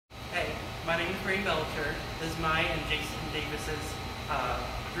My name is Brain Belcher. This is my and Jason Davis's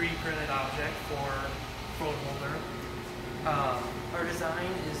 3D printed object for phone holder. Our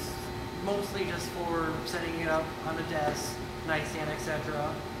design is mostly just for setting it up on the desk, nightstand,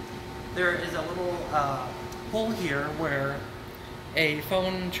 etc. There is a little hole here where a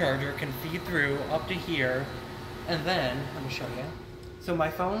phone charger can feed through up to here, and then, let me show you. So my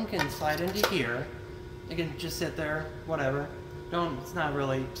phone can slide into here. It can just sit there, whatever. It's not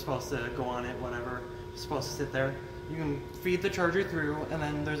really supposed to go on it, whatever. It's supposed to sit there. You can feed the charger through, and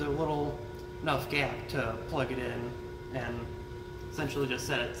then there's a little enough gap to plug it in and essentially just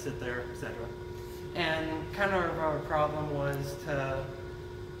sit there, etc. And kind of our problem was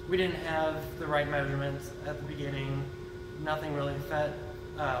we didn't have the right measurements at the beginning. Nothing really fit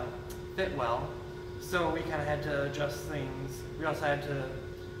well. So we kind of had to adjust things. We also had to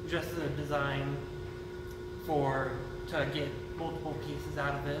adjust the design to get multiple pieces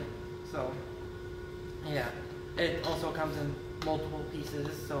out of it. So yeah, it also comes in multiple pieces,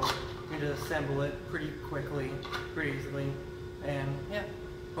 so you need to assemble it pretty quickly, pretty easily. And yeah,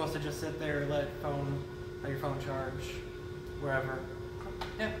 supposed to just sit there, let your phone charge wherever.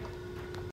 Yeah.